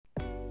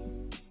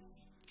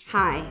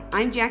Hi,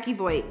 I'm Jackie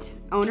Voigt,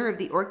 owner of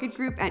the Orchid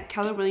Group at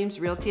Keller Williams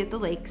Realty at the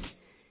Lakes,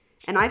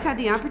 and I've had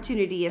the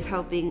opportunity of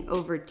helping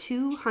over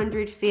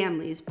 200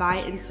 families buy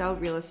and sell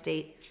real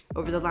estate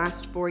over the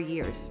last 4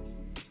 years.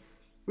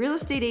 Real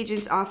estate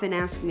agents often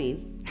ask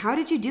me, how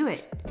did you do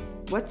it?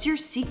 What's your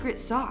secret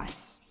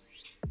sauce?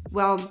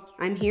 Well,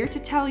 I'm here to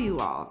tell you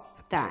all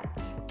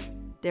that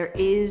there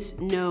is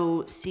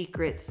no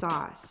secret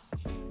sauce.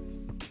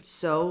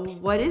 So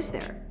what is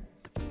there?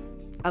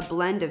 A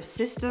blend of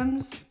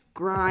systems,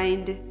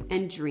 grind,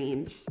 and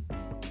dreams.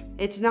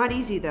 It's not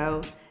easy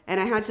though, and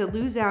I had to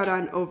lose out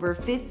on over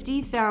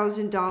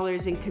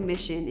 $50,000 in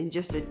commission in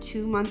just a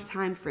 2-month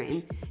time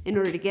frame in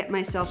order to get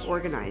myself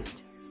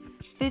organized.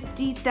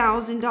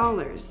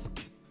 $50,000.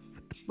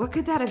 What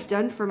could that have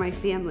done for my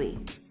family?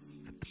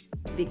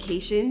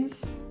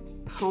 Vacations,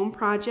 home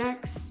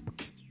projects,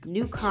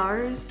 new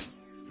cars,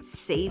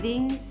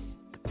 savings?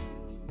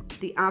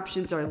 The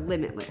options are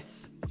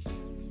limitless.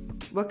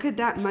 What could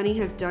that money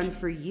have done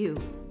for you?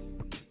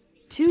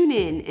 Tune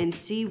in and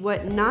see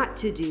what not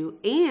to do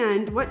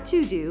and what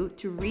to do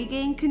to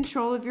regain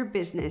control of your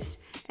business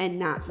and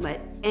not let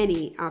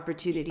any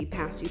opportunity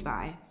pass you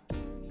by.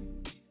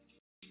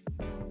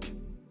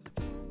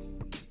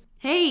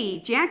 Hey,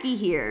 Jackie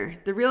here,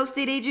 the real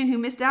estate agent who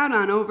missed out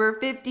on over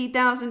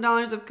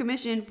 $50,000 of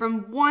commission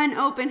from one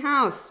open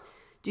house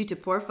due to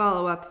poor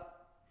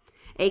follow-up,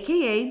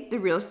 aka the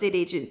real estate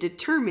agent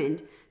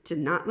determined to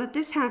not let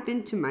this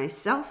happen to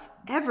myself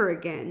ever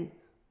again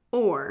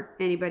or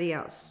anybody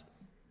else.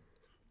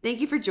 Thank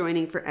you for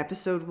joining for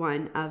episode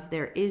 1 of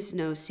There Is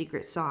No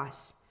Secret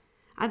Sauce.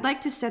 I'd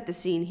like to set the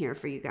scene here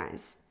for you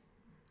guys.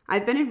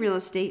 I've been in real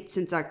estate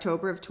since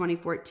October of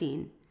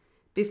 2014.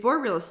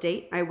 Before real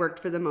estate, I worked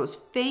for the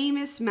most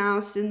famous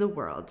mouse in the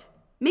world,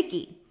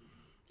 Mickey.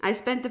 I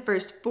spent the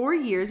first 4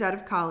 years out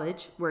of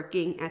college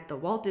working at the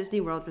Walt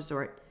Disney World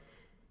Resort.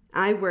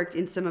 I worked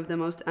in some of the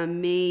most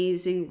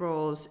amazing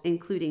roles,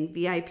 including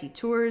VIP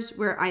tours,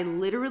 where I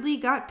literally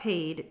got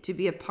paid to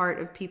be a part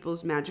of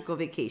people's magical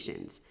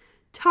vacations.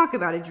 Talk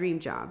about a dream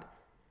job.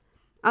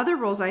 Other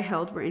roles I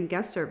held were in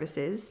guest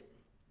services,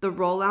 the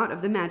rollout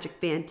of the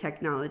Magic Band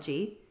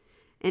technology,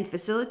 and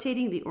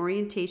facilitating the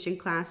orientation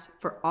class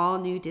for all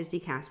new Disney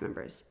cast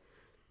members.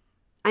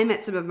 I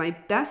met some of my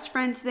best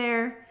friends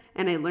there,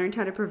 and I learned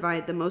how to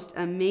provide the most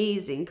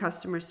amazing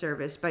customer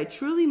service by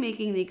truly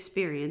making the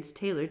experience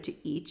tailored to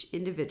each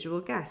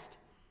individual guest.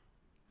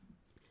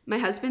 My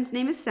husband's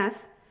name is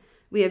Seth.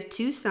 We have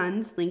 2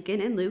 sons,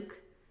 Lincoln and Luke,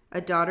 a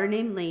daughter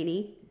named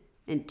Lainey,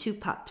 and 2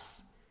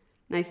 pups.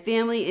 My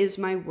family is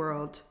my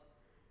world.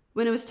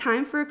 When it was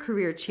time for a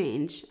career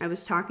change, I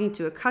was talking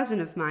to a cousin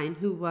of mine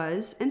who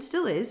was, and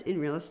still is, in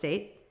real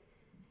estate,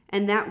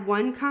 and that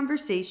one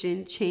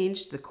conversation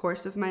changed the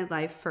course of my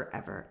life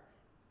forever.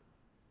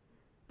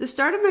 The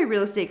start of my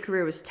real estate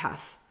career was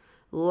tough.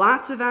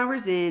 Lots of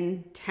hours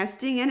in,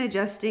 testing and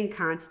adjusting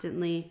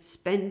constantly,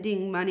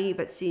 spending money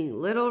but seeing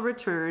little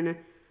return.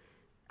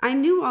 I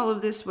knew all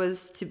of this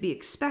was to be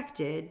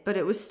expected, but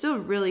it was still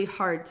really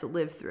hard to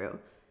live through.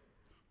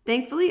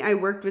 Thankfully, I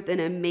worked with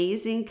an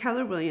amazing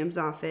Keller Williams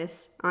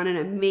office on an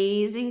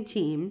amazing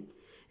team,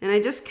 and I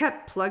just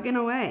kept plugging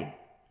away.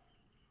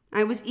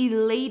 I was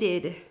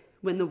elated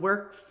when the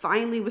work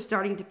finally was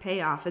starting to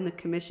pay off and the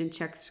commission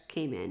checks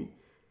came in.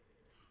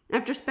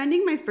 After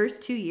spending my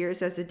first 2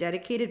 years as a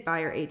dedicated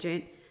buyer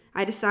agent,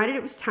 I decided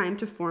it was time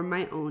to form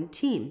my own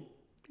team,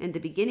 and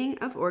the beginning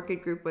of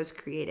Orchid Group was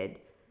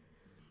created.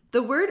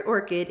 The word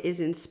orchid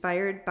is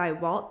inspired by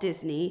Walt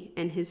Disney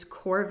and his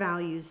core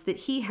values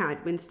that he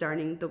had when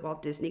starting the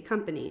Walt Disney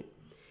Company.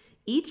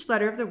 Each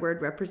letter of the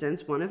word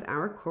represents one of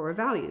our core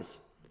values: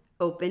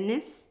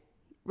 openness,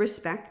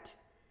 respect,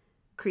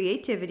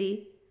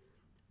 creativity,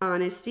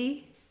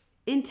 honesty,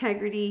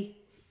 integrity,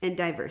 and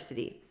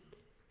diversity.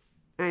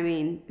 I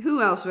mean,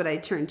 who else would I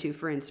turn to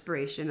for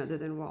inspiration other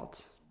than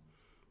Walt?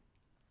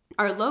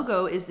 Our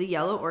logo is the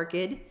yellow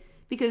orchid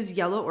because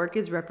yellow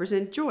orchids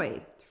represent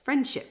joy,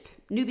 friendship,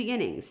 new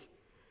beginnings.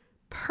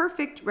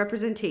 Perfect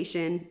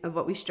representation of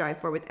what we strive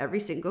for with every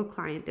single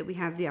client that we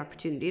have the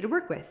opportunity to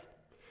work with.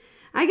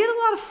 I get a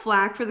lot of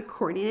flack for the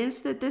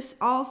corniness that this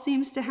all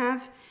seems to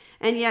have,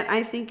 and yet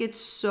I think it's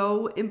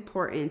so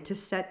important to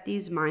set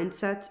these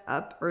mindsets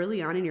up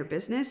early on in your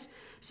business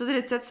so that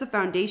it sets the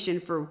foundation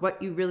for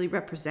what you really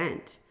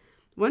represent.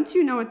 Once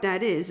you know what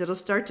that is, it'll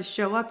start to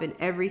show up in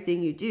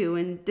everything you do,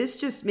 and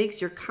this just makes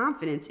your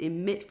confidence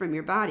emit from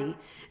your body,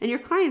 and your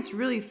clients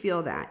really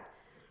feel that.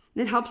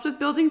 It helps with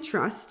building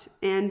trust,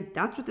 and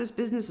that's what this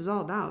business is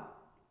all about.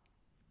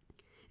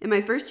 In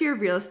my first year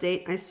of real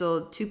estate, I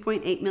sold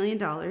 $2.8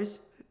 million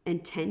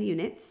and 10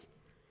 units.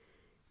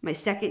 My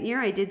second year,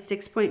 I did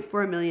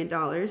 $6.4 million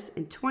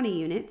and 20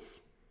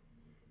 units.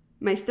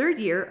 My third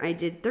year, I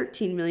did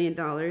 $13 million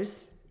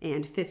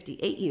and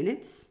 58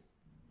 units.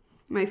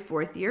 My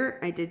fourth year,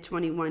 I did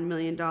 $21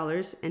 million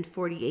and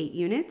 48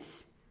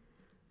 units.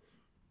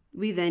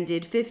 We then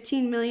did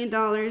 $15 million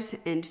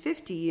and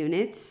 50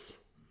 units.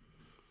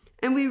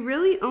 And we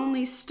really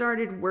only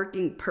started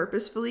working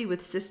purposefully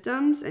with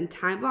systems and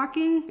time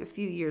blocking a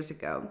few years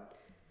ago.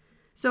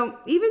 So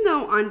even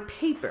though on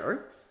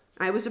paper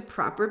I was a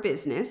proper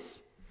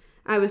business,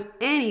 I was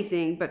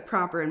anything but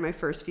proper in my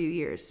first few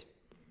years.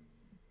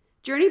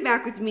 Journey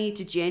back with me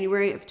to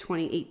January of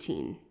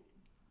 2018.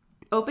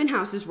 Open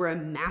houses were a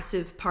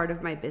massive part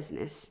of my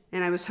business,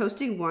 and I was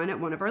hosting one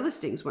at one of our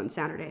listings one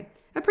Saturday.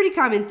 A pretty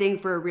common thing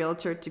for a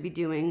realtor to be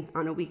doing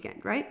on a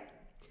weekend, right?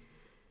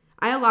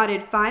 I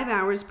allotted 5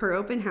 hours per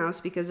open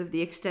house because of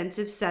the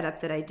extensive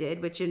setup that I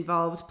did, which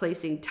involved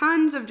placing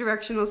tons of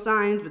directional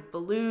signs with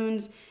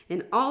balloons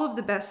in all of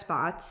the best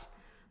spots,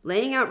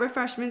 laying out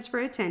refreshments for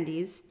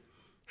attendees,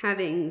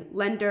 having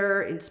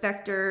lender,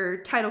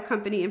 inspector, title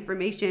company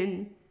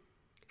information,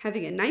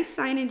 having a nice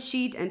sign-in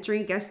sheet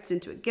entering guests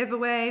into a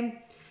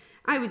giveaway.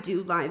 I would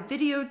do live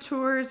video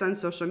tours on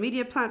social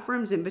media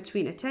platforms in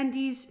between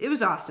attendees. It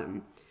was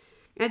awesome.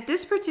 At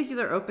this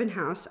particular open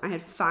house, I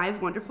had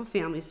 5 wonderful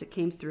families that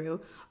came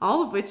through,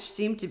 all of which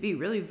seemed to be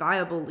really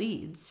viable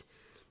leads.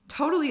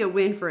 Totally a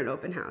win for an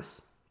open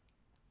house.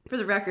 For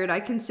the record, I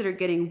consider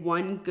getting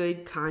 1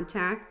 good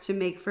contact to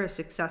make for a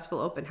successful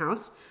open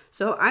house,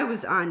 so I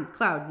was on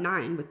cloud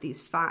 9 with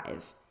these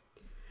 5.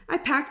 I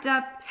packed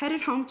up,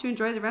 headed home to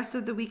enjoy the rest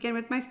of the weekend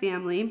with my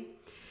family,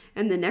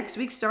 and the next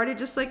week started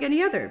just like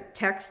any other,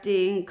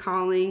 texting,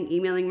 calling,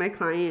 emailing my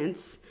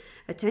clients,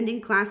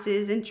 attending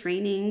classes and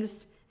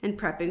trainings, and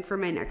prepping for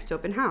my next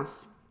open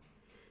house.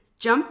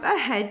 Jump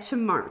ahead to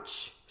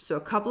March, so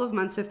a couple of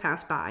months have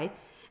passed by,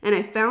 and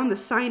I found the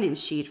sign-in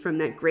sheet from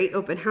that great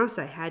open house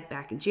I had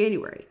back in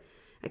January.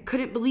 I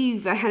couldn't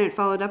believe I hadn't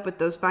followed up with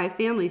those 5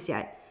 families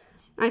yet.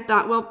 I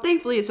thought, well,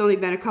 thankfully it's only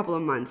been a couple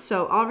of months,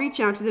 so I'll reach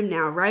out to them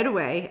now right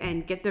away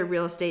and get their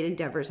real estate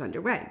endeavors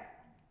underway.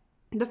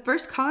 The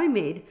first call I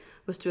made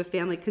was to a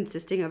family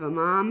consisting of a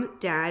mom,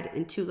 dad,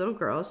 and 2 little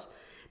girls.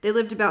 They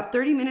lived about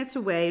 30 minutes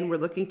away and were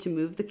looking to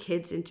move the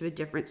kids into a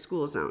different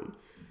school zone.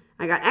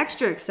 I got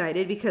extra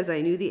excited because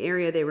I knew the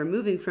area they were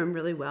moving from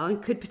really well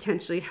and could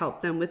potentially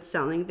help them with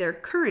selling their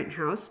current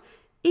house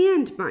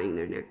and buying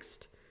their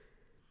next.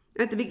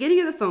 At the beginning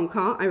of the phone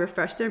call, I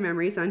refreshed their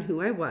memories on who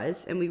I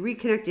was, and we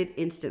reconnected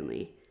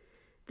instantly.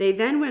 They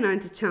then went on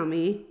to tell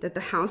me that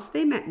the house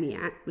they met me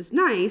at was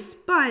nice,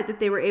 but that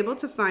they were able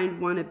to find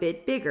one a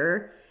bit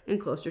bigger and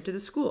closer to the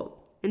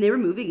school, and they were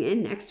moving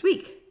in next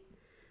week.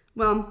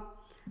 Well,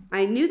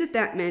 I knew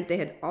that meant they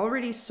had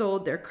already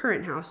sold their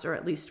current house, or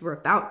at least were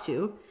about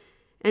to,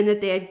 and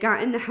that they had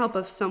gotten the help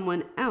of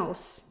someone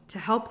else to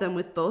help them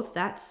with both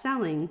that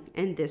selling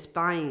and this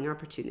buying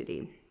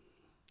opportunity.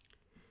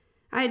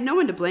 I had no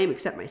one to blame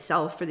except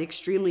myself for the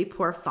extremely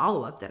poor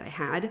follow-up that I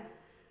had.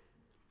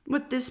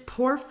 What this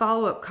poor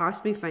follow-up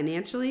cost me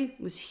financially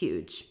was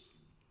huge.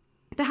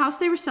 The house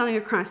they were selling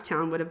across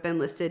town would have been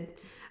listed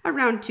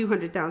around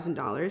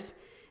 $200,000,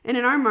 and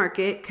in our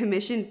market,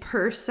 commission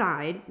per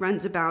side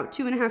runs about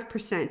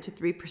 2.5% to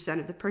 3%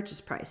 of the purchase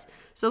price.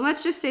 So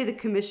let's just say the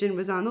commission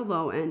was on the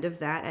low end of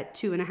that at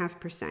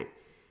 2.5%.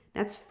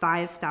 That's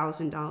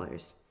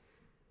 $5,000.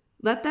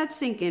 Let that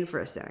sink in for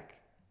a sec.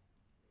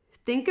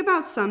 Think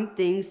about some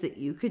things that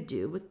you could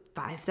do with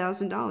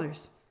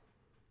 $5,000.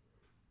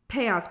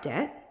 Pay off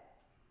debt,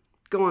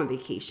 go on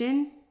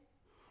vacation,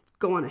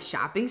 go on a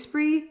shopping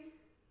spree,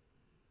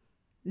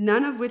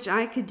 none of which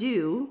I could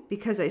do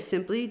because I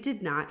simply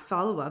did not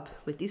follow up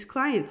with these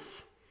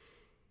clients.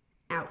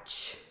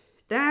 Ouch.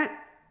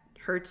 That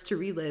hurts to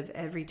relive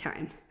every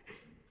time.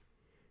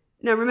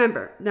 Now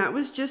remember, that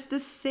was just the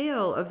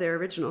sale of their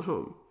original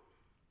home.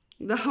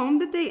 The home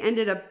that they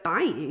ended up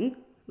buying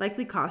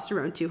likely cost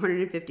around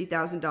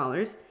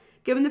 $250,000,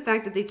 given the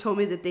fact that they told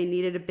me that they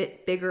needed a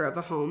bit bigger of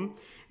a home,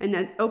 and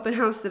that open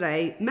house that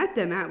I met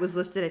them at was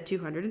listed at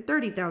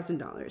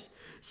 $230,000.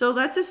 So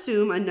let's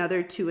assume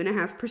another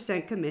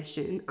 2.5%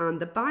 commission on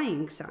the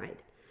buying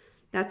side.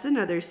 That's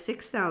another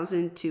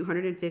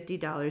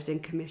 $6,250 in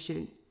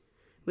commission,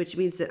 which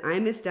means that I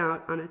missed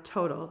out on a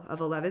total of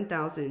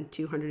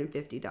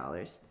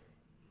 $11,250.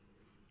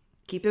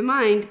 Keep in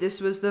mind, this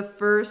was the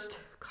first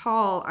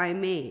call I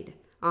made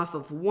off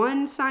of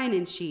one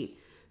sign-in sheet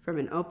from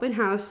an open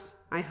house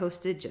I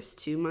hosted just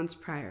 2 months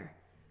prior.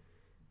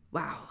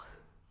 Wow.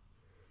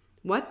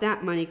 What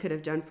that money could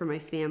have done for my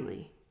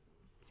family,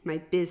 my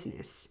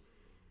business,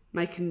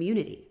 my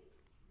community.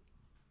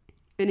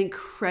 An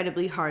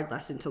incredibly hard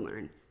lesson to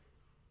learn.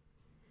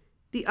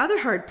 The other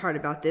hard part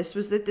about this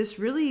was that this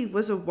really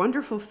was a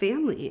wonderful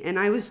family, and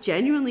I was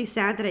genuinely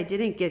sad that I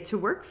didn't get to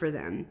work for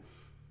them.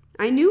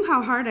 I knew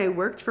how hard I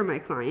worked for my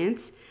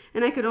clients,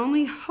 and I could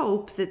only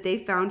hope that they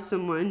found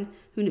someone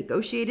who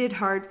negotiated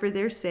hard for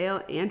their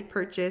sale and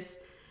purchase,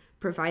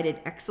 provided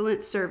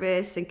excellent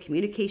service and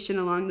communication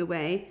along the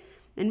way,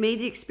 and made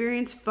the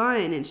experience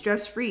fun and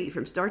stress-free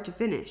from start to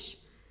finish.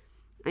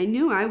 I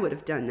knew I would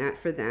have done that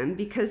for them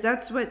because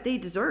that's what they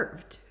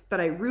deserved,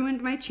 but I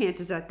ruined my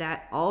chances at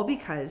that all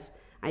because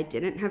I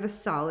didn't have a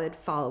solid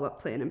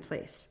follow-up plan in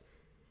place.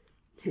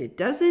 It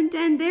doesn't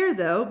end there,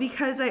 though,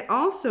 because I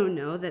also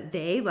know that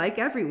they, like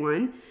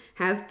everyone,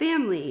 have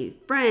family,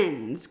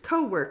 friends,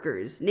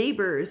 coworkers,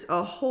 neighbors,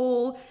 a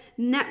whole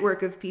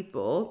network of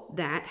people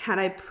that, had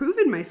I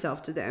proven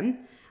myself to them,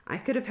 I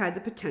could have had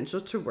the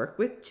potential to work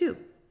with too.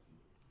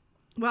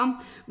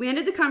 Well, we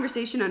ended the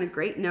conversation on a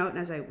great note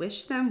as I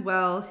wished them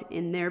well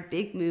in their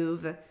big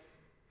move.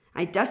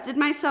 I dusted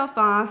myself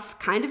off,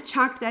 kind of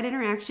chalked that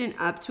interaction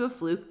up to a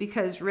fluke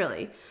because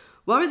really,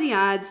 what were the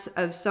odds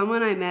of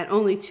someone I met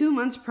only 2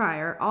 months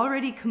prior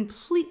already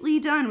completely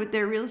done with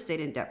their real estate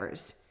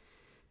endeavors?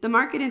 The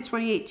market in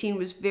 2018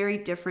 was very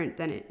different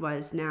than it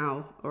was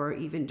now or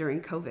even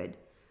during COVID.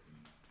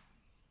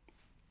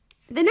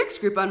 The next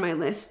group on my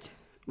list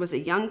was a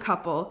young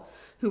couple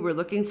who were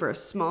looking for a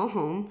small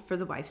home for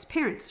the wife's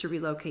parents to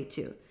relocate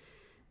to.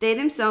 They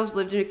themselves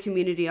lived in a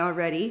community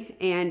already,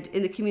 and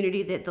in the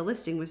community that the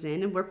listing was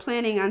in, and were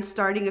planning on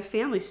starting a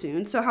family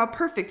soon, so how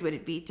perfect would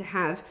it be to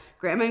have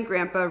Grandma and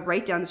Grandpa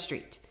right down the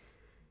street?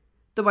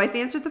 The wife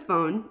answered the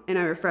phone, and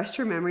I refreshed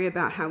her memory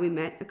about how we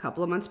met a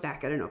couple of months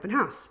back at an open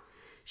house.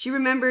 She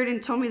remembered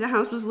and told me the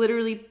house was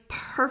literally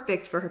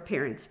perfect for her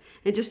parents,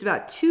 and just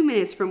about 2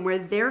 minutes from where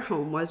their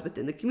home was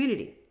within the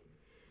community.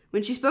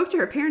 When she spoke to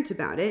her parents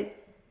about it,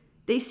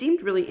 they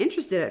seemed really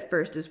interested at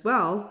first as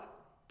well,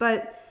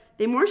 but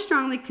they more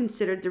strongly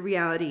considered the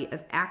reality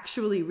of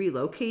actually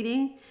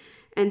relocating,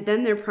 and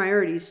then their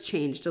priorities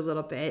changed a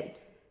little bit.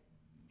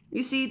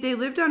 You see, they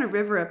lived on a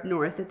river up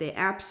north that they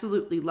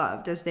absolutely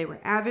loved, as they were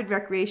avid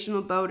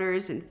recreational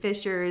boaters and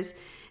fishers,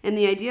 and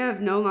the idea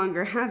of no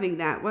longer having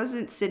that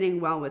wasn't sitting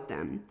well with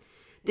them.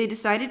 They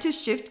decided to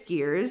shift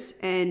gears,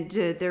 and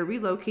their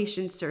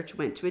relocation search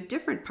went to a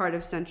different part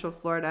of Central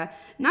Florida,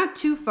 not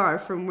too far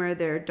from where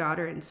their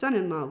daughter and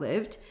son-in-law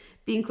lived.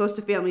 Being close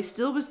to family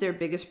still was their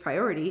biggest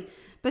priority,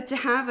 but to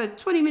have a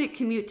 20-minute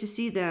commute to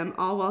see them,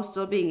 all while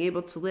still being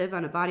able to live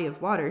on a body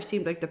of water,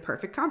 seemed like the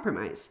perfect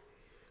compromise.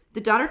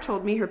 The daughter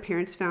told me her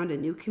parents found a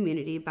new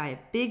community by a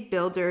big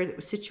builder that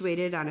was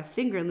situated on a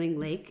fingerling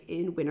lake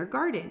in Winter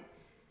Garden,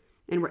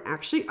 and were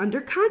actually under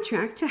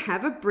contract to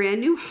have a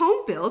brand new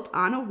home built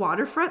on a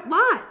waterfront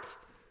lot.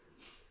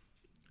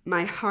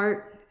 My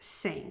heart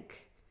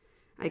sank.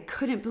 I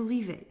couldn't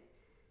believe it.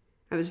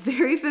 I was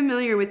very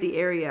familiar with the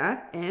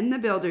area and the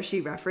builder she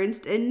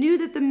referenced, and knew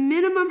that the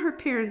minimum her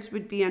parents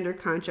would be under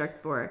contract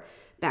for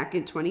back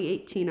in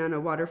 2018 on a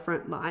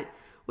waterfront lot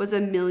was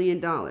 $1 million.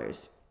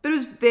 But it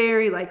was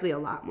very likely a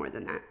lot more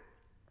than that.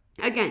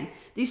 Again,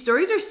 these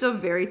stories are still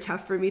very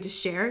tough for me to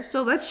share,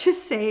 so let's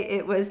just say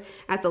it was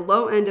at the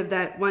low end of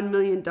that $1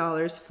 million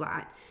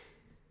flat.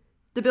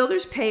 The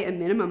builders pay a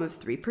minimum of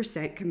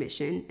 3%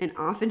 commission and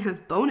often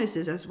have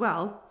bonuses as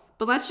well,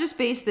 but let's just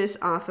base this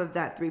off of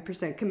that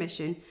 3%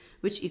 commission,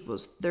 which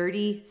equals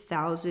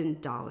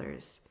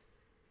 $30,000.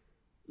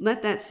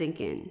 Let that sink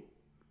in.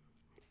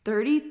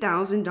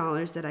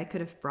 $30,000 that I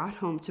could have brought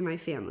home to my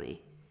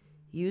family,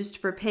 used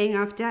for paying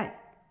off debt,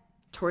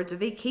 towards a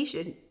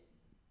vacation,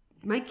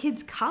 my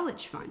kid's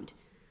college fund,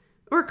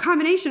 or a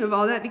combination of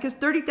all that, because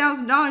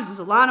 $30,000 is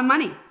a lot of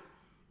money.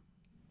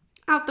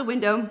 Out the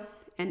window,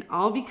 and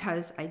all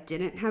because I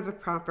didn't have a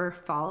proper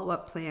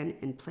follow-up plan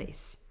in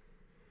place.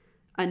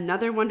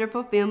 Another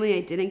wonderful family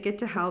I didn't get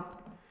to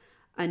help,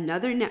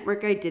 another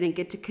network I didn't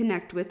get to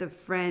connect with of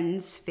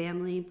friends,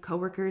 family,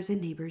 coworkers,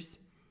 and neighbors.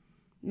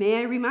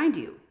 May I remind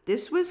you,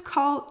 this was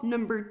call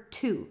number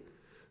 2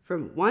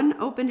 from one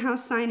open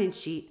house sign-in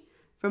sheet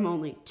from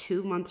only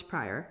 2 months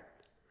prior.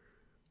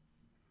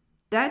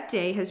 That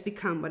day has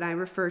become what I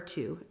refer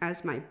to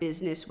as my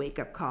business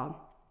wake-up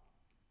call.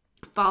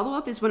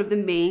 Follow-up is one of the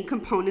main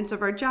components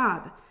of our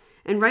job,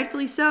 and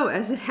rightfully so,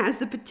 as it has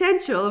the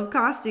potential of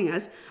costing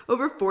us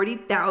over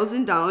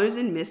 $40,000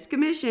 in missed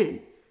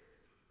commission.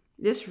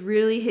 This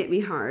really hit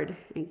me hard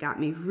and got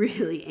me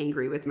really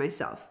angry with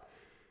myself.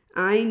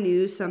 I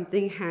knew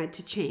something had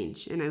to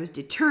change, and I was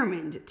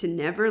determined to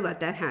never let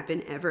that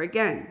happen ever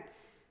again.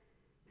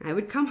 I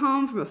would come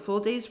home from a full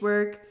day's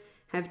work,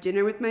 have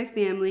dinner with my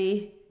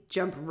family,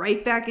 jump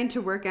right back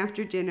into work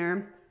after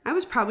dinner. I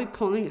was probably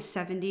pulling a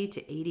 70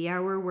 to 80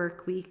 hour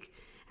work week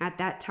at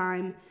that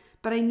time,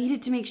 but I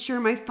needed to make sure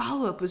my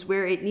follow-up was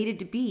where it needed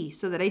to be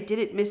so that I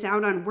didn't miss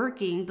out on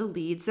working the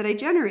leads that I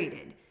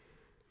generated.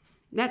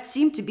 That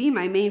seemed to be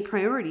my main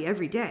priority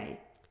every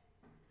day.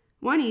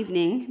 One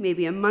evening,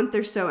 maybe a month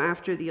or so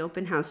after the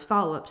open house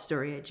follow-up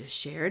story I just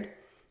shared,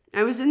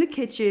 I was in the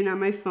kitchen on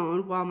my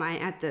phone while my,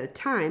 at the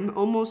time,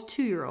 almost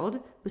 2-year-old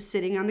was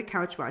sitting on the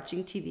couch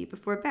watching TV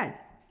before bed.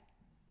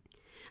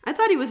 I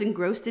thought he was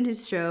engrossed in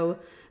his show,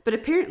 but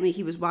apparently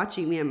he was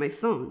watching me on my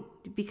phone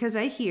because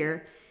I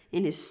hear,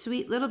 in his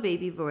sweet little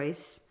baby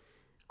voice,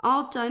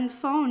 "All done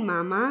phone,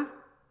 Mama."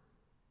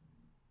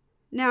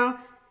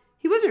 Now,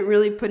 he wasn't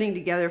really putting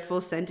together full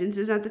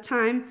sentences at the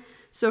time,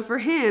 so for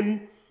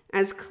him,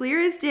 as clear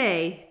as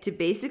day, to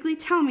basically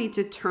tell me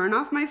to turn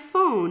off my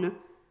phone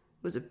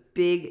was a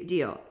big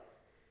deal.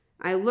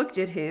 I looked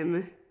at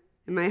him,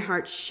 and my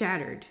heart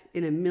shattered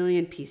in a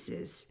million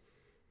pieces.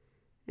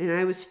 And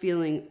I was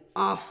feeling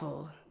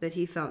awful that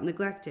he felt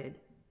neglected.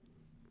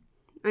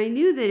 I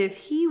knew that if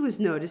he was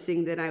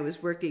noticing that I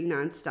was working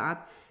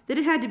nonstop, that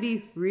it had to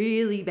be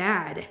really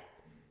bad.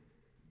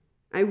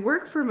 I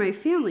work for my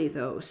family,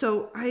 though,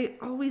 so I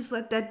always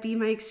let that be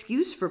my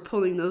excuse for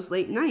pulling those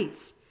late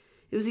nights.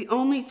 It was the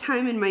only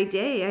time in my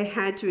day I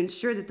had to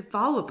ensure that the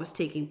follow-up was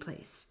taking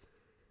place.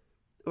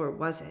 Or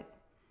was it?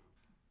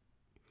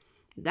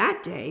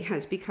 That day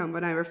has become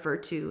what I refer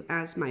to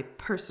as my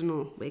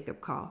personal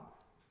wake-up call.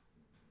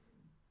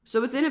 So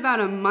within about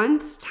a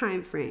month's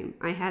time frame,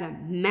 I had a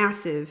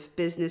massive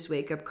business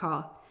wake-up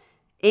call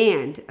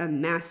and a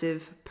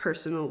massive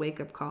personal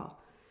wake-up call.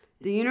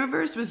 The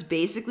universe was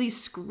basically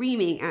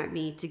screaming at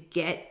me to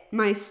get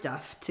my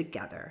stuff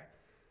together.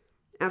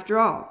 After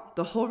all,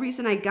 the whole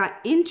reason I got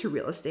into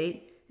real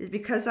estate is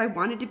because I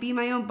wanted to be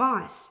my own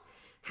boss,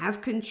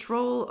 have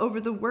control over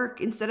the work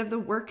instead of the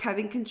work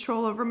having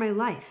control over my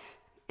life.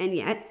 And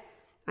yet,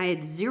 I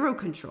had zero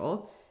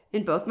control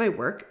in both my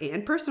work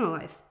and personal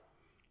life.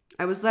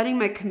 I was letting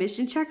my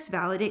commission checks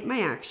validate my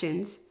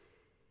actions,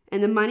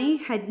 and the money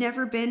had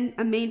never been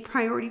a main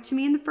priority to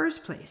me in the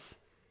first place.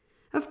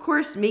 Of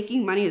course,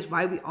 making money is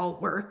why we all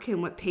work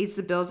and what pays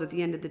the bills at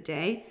the end of the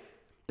day,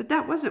 but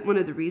that wasn't one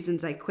of the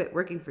reasons I quit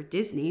working for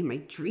Disney, my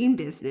dream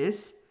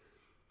business.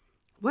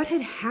 What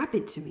had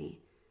happened to me?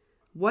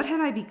 What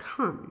had I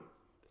become?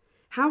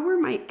 How were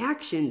my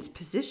actions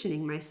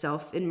positioning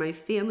myself in my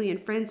family and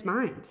friends'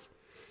 minds?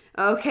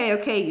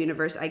 Okay,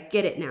 universe, I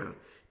get it now.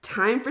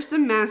 Time for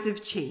some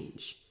massive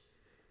change.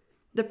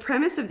 The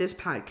premise of this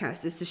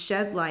podcast is to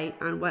shed light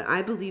on what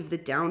I believe the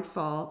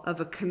downfall of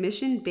a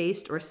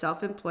commission-based or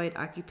self-employed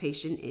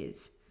occupation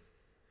is.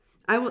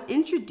 I will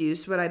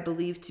introduce what I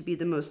believe to be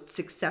the most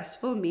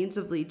successful means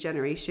of lead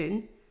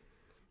generation,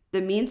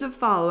 the means of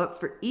follow-up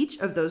for each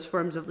of those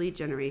forms of lead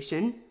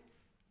generation,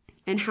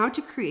 and how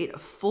to create a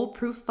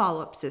foolproof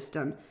follow-up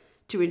system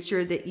to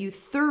ensure that you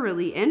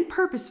thoroughly and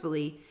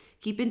purposefully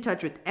keep in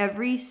touch with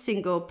every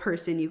single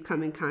person you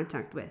come in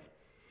contact with.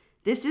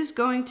 This is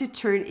going to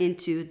turn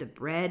into the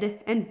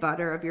bread and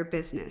butter of your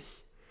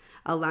business,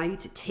 allow you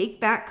to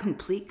take back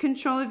complete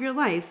control of your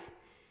life,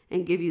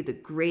 and give you the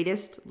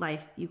greatest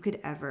life you could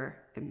ever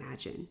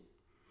imagine.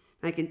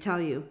 I can tell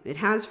you, it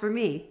has for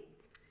me.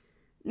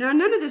 Now,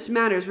 none of this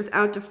matters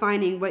without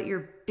defining what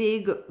your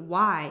big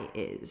why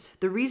is.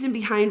 The reason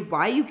behind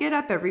why you get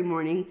up every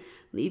morning,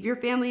 leave your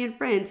family and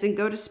friends, and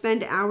go to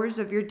spend hours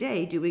of your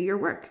day doing your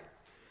work.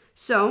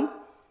 So,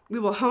 we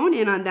will hone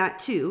in on that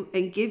too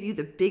and give you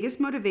the biggest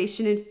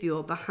motivation and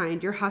fuel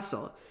behind your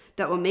hustle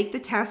that will make the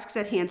tasks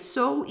at hand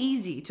so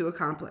easy to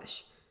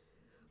accomplish.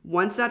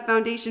 Once that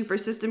foundation for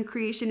system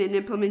creation and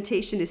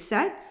implementation is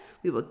set,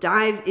 we will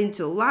dive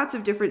into lots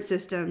of different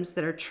systems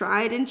that are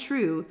tried and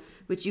true,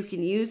 which you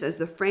can use as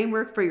the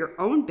framework for your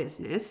own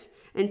business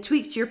and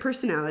tweak to your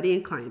personality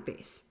and client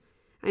base.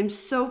 I'm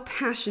so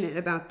passionate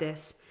about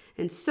this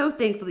and so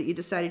thankful that you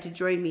decided to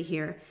join me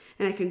here,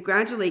 and I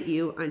congratulate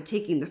you on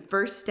taking the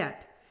first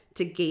step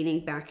to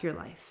gaining back your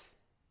life.